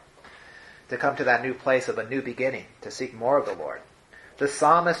more. To come to that new place of a new beginning. To seek more of the Lord. The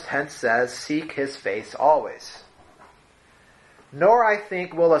psalmist hence says, seek His face always. Nor, I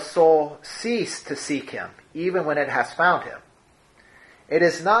think, will a soul cease to seek him, even when it has found him. It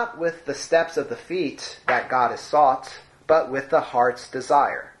is not with the steps of the feet that God is sought, but with the heart's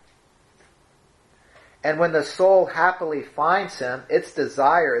desire. And when the soul happily finds him, its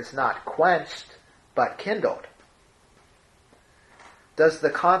desire is not quenched, but kindled. Does the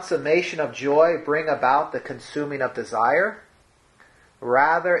consummation of joy bring about the consuming of desire?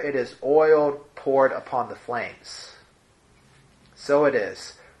 Rather, it is oil poured upon the flames. So it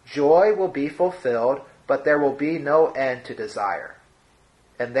is. Joy will be fulfilled, but there will be no end to desire,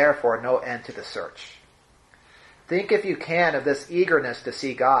 and therefore no end to the search. Think, if you can, of this eagerness to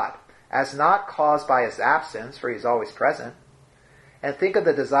see God, as not caused by his absence, for he is always present, and think of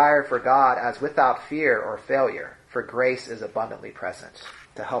the desire for God as without fear or failure, for grace is abundantly present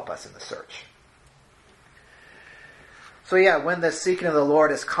to help us in the search. So when the seeking of the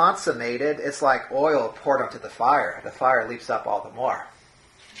Lord is consummated, it's like oil poured onto the fire. The fire leaps up all the more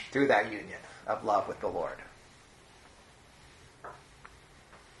through that union of love with the Lord.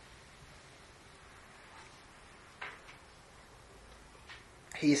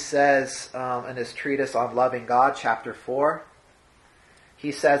 He says in his treatise on loving God, chapter 4,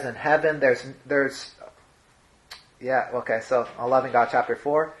 he says in heaven so on loving God, chapter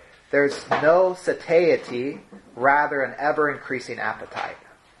 4, there's no satiety, rather an ever-increasing appetite.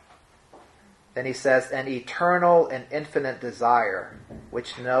 Then he says, an eternal and infinite desire,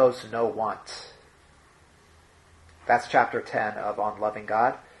 which knows no want. That's chapter 10 of On Loving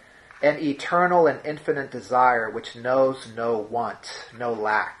God. An eternal and infinite desire, which knows no want, no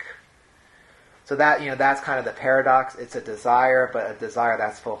lack. So that's kind of the paradox. It's a desire, but a desire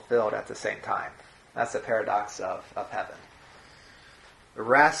that's fulfilled at the same time. That's the paradox of heaven.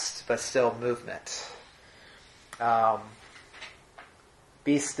 Rest, but still movement.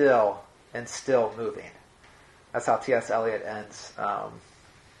 Be still and still moving. That's how T.S. Eliot ends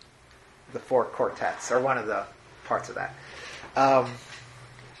the four quartets, or one of the parts of that.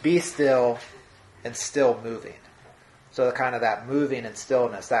 Be still and still moving. So kind of that moving and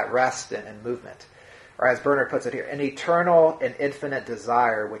stillness, that rest and movement. Or as Bernard puts it here, an eternal and infinite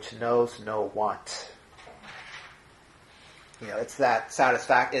desire which knows no want. It's that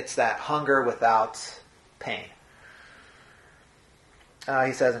it's that hunger without pain.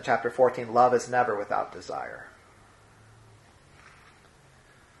 He says in chapter 14, love is never without desire.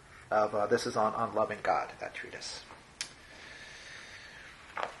 This is on Loving God, that treatise.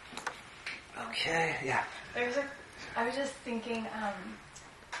 Okay, yeah. I was just thinking,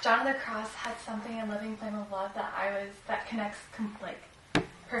 John of the Cross had something in Living Flame of Love that connects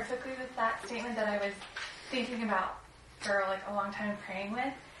perfectly with that statement that I was thinking about for a long time and praying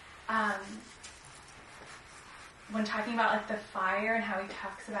with. When talking about the fire and how he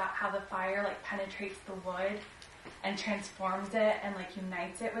talks about how the fire penetrates the wood and transforms it and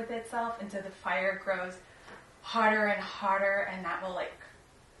unites it with itself, and so the fire grows hotter and hotter, and that will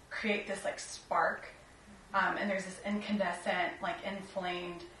create this spark. And there's this incandescent,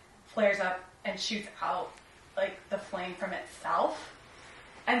 inflamed, flares up and shoots out the flame from itself.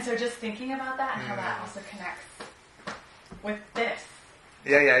 And so just thinking about that and how that also connects with this.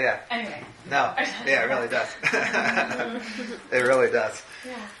 Yeah. Anyway. No. Yeah, it really does. It really does.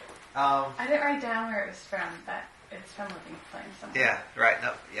 Yeah. I didn't write down where it was from, but it's from Living Flame somewhere. Yeah, right.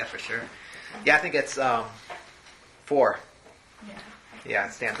 No, yeah, for sure. Yeah, I think it's 4. Yeah. Yeah,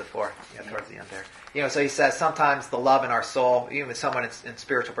 it stands at 4. Yeah, towards the end there. So he says sometimes the love in our soul, even with someone in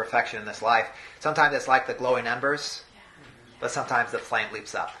spiritual perfection in this life, sometimes it's like the glowing embers, but sometimes the flame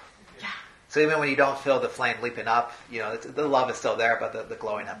leaps up. Yeah. So even when you don't feel the flame leaping up, the love is still there, but the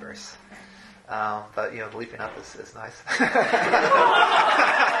glowing embers. But the leaping up is nice.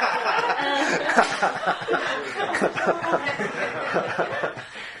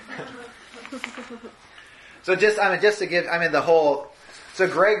 So just to give, the whole. So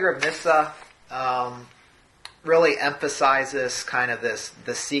Gregor of Nyssa really emphasizes kind of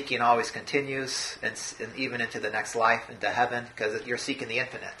the seeking always continues, and even into the next life, into heaven, because you're seeking the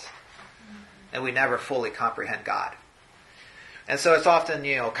infinite. And we never fully comprehend God. And so it's often,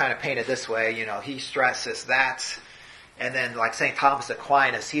 kind of painted this way, he stresses that. And then like St. Thomas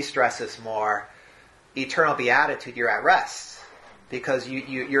Aquinas, he stresses more eternal beatitude, you're at rest. Because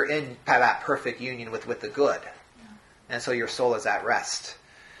you're in that perfect union with the good. And so your soul is at rest.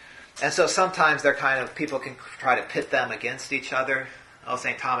 And so sometimes people can try to pit them against each other.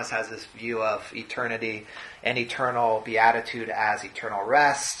 St. Thomas has this view of eternity and eternal beatitude as eternal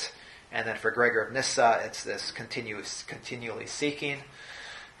rest. And then for Gregor of Nyssa, it's this continually seeking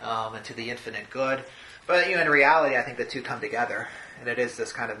into the infinite good. But in reality, I think the two come together. And it is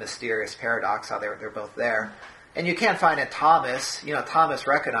this kind of mysterious paradox how they're both there. And you can't find in Thomas, Thomas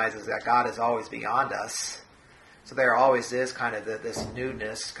recognizes that God is always beyond us. So there always is kind of this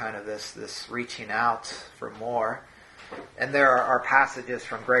newness, kind of this reaching out for more. And there are passages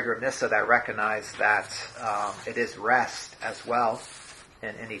from Gregory of Nyssa that recognize that it is rest as well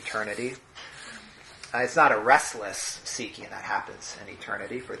in eternity. It's not a restless seeking that happens in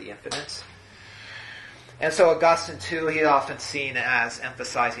eternity for the infinite. And so Augustine, too, he's often seen as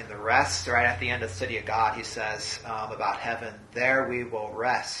emphasizing the rest. Right at the end of the City of God, he says about heaven, there we will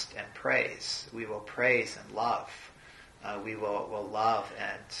rest and praise. We will praise and love. We will love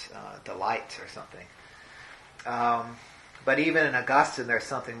and delight or something. But even in Augustine, there's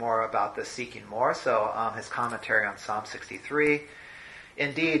something more about the seeking more. So his commentary on Psalm 63,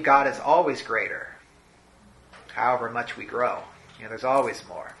 indeed, God is always greater, however much we grow. There's always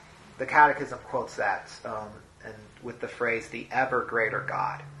more. The Catechism quotes that and with the phrase, the ever greater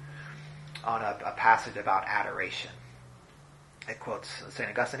God, on a passage about adoration. It quotes St.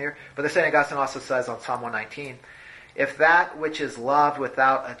 Augustine here. But the St. Augustine also says on Psalm 119, if that which is loved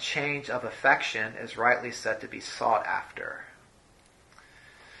without a change of affection is rightly said to be sought after,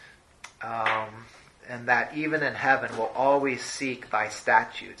 and that even in heaven will always seek thy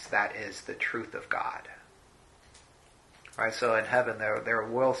statutes, that is the truth of God. Right, so in heaven there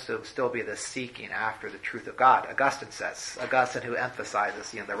will still be the seeking after the truth of God. Augustine says, Augustine who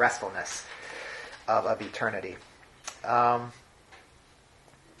emphasizes the restfulness of eternity. I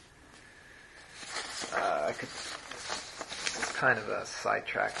could, it's kind of a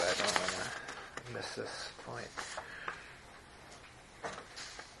sidetrack, but I don't want to miss this point.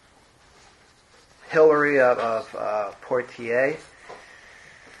 Hilary of Poitiers,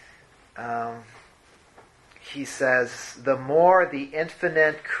 he says, the more the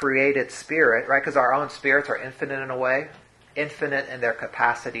infinite created spirit, right, because our own spirits are infinite in a way, infinite in their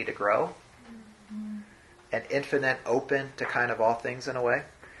capacity to grow, and infinite open to kind of all things in a way.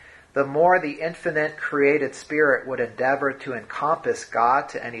 The more the infinite created spirit would endeavor to encompass God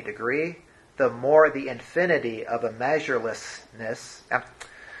to any degree, the more the infinity of a measurelessness,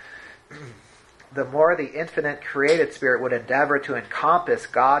 the more the infinite created spirit would endeavor to encompass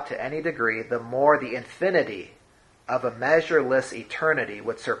God to any degree, the more the infinity of a measureless eternity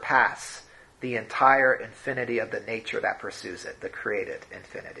would surpass the entire infinity of the nature that pursues it, the created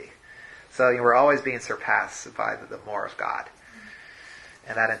infinity. So we're always being surpassed by the more of God.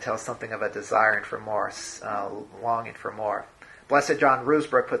 And that entails something of a desiring for more, longing for more. Blessed John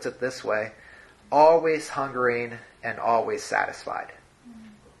Ruysbroek puts it this way, always hungering and always satisfied.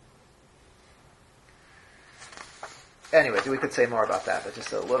 Anyways, we could say more about that, but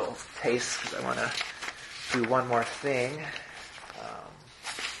just a little taste, because I want to do one more thing.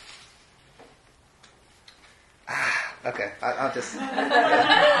 Okay, I'll just...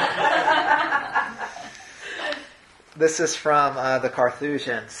 This is from the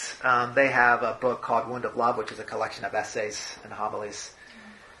Carthusians. They have a book called Wound of Love, which is a collection of essays and homilies.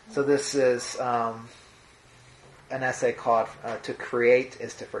 So this is an essay called To Create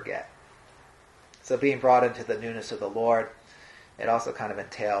is to Forget. So being brought into the newness of the Lord, it also kind of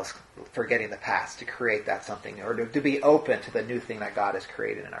entails forgetting the past, to create that something, or to be open to the new thing that God has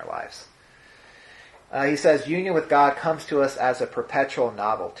created in our lives. He says, union with God comes to us as a perpetual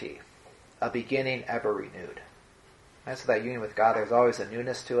novelty, a beginning ever renewed. And so that union with God, there's always a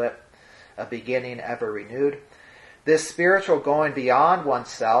newness to it, a beginning ever renewed. This spiritual going beyond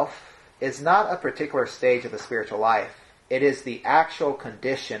oneself is not a particular stage of the spiritual life. It is the actual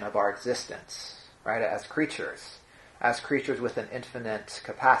condition of our existence. Right, as creatures with an infinite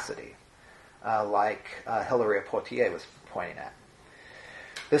capacity, like Hilary of Poitiers was pointing at.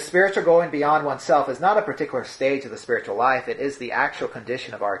 The spiritual going beyond oneself is not a particular stage of the spiritual life, it is the actual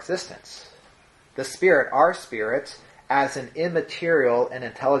condition of our existence. The spirit, our spirit, as an immaterial and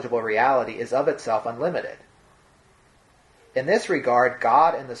intelligible reality, is of itself unlimited. In this regard,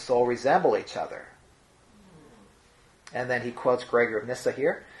 God and the soul resemble each other. And then he quotes Gregory of Nyssa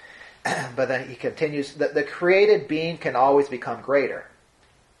here. But then he continues, the created being can always become greater.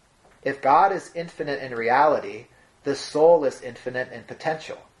 If God is infinite in reality, the soul is infinite in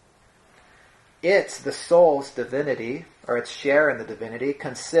potential. The soul's divinity, or its share in the divinity,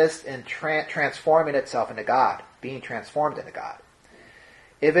 consists in transforming itself into God, being transformed into God.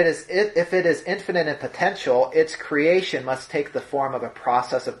 If it is infinite in potential, its creation must take the form of a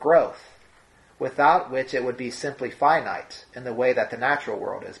process of growth, without which it would be simply finite in the way that the natural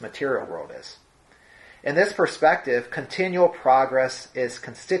world is, material world is. In this perspective, continual progress is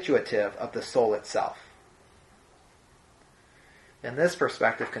constitutive of the soul itself. In this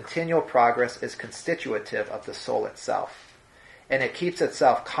perspective, continual progress is constitutive of the soul itself. and it keeps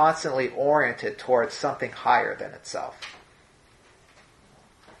itself constantly oriented towards something higher than itself.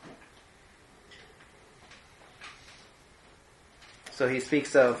 So he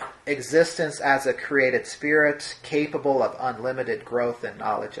speaks of existence as a created spirit capable of unlimited growth in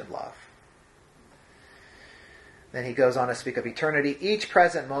knowledge and love. Then he goes on to speak of eternity. Each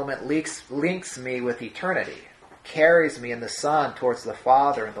present moment links me with eternity, carries me in the Son towards the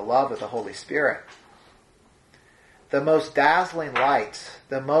Father and the love of the Holy Spirit. The most dazzling light,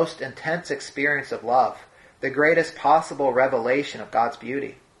 the most intense experience of love, the greatest possible revelation of God's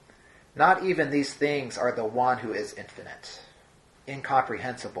beauty. Not even these things are the one who is infinite,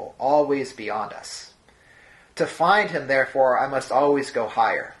 incomprehensible, always beyond us. To find him, therefore, I must always go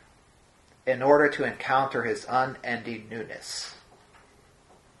higher, in order to encounter his unending newness.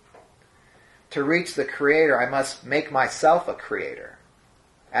 To reach the Creator, I must make myself a creator,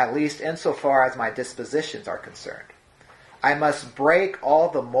 at least insofar as my dispositions are concerned. I must break all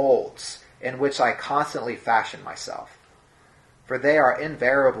the molds in which I constantly fashion myself, for they are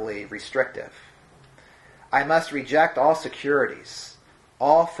invariably restrictive. I must reject all securities,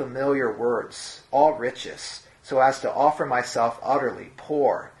 all familiar words, all riches, so as to offer myself utterly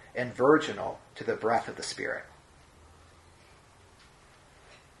poor and virginal to the breath of the Spirit.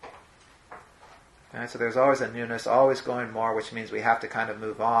 Right, so there's always a newness, always going more, which means we have to kind of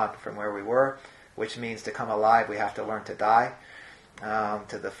move on from where we were, which means to come alive we have to learn to die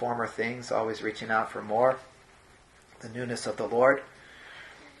to the former things, always reaching out for more, the newness of the Lord.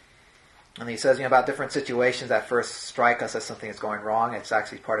 And he says, about different situations that first strike us as something is going wrong. It's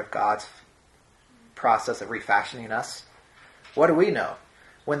actually part of God's process of refashioning us. What do we know?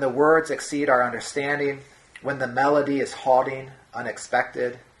 When the words exceed our understanding, when the melody is halting,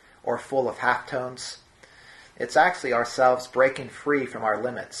 unexpected, or full of halftones, it's actually ourselves breaking free from our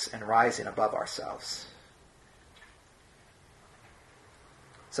limits and rising above ourselves.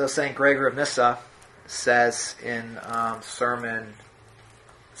 So St. Gregory of Nyssa says in Sermon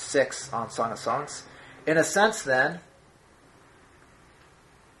 6 on Song of Songs, in a sense then,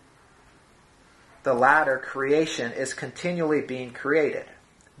 the latter creation is continually being created,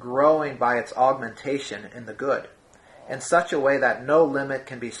 growing by its augmentation in the good, in such a way that no limit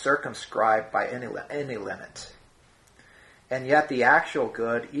can be circumscribed by any limit. And yet the actual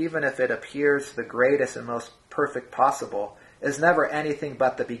good, even if it appears the greatest and most perfect possible, is never anything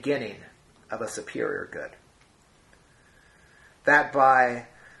but the beginning of a superior good. That by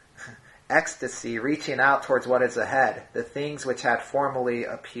ecstasy, reaching out towards what is ahead, the things which had formerly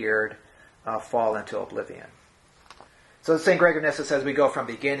appeared fall into oblivion. So St. Gregory of Nyssa says we go from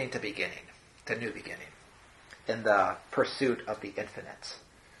beginning to new beginning, in the pursuit of the infinite.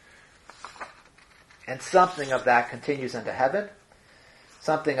 And something of that continues into heaven,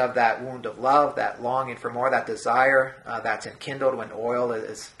 something of that wound of love, that longing for more, that desire that's enkindled when oil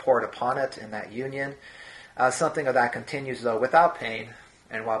is poured upon it in that union. Something of that continues, though, without pain,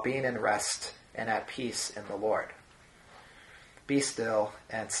 and while being in rest and at peace in the Lord. Be still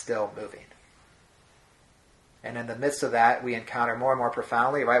and still moving. And in the midst of that, we encounter more and more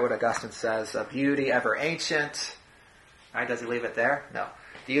profoundly, right, what Augustine says, a beauty ever ancient. Right, does he leave it there? No.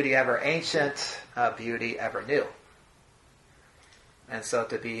 Beauty ever ancient, beauty ever new. And so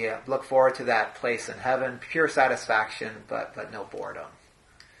to look forward to that place in heaven, pure satisfaction, but no boredom.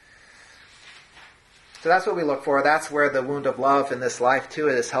 So that's what we look for. That's where the wound of love in this life, too,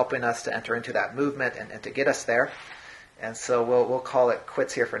 is helping us to enter into that movement and to get us there. And so we'll call it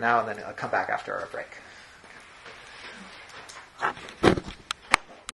quits here for now, and then I'll come back after our break.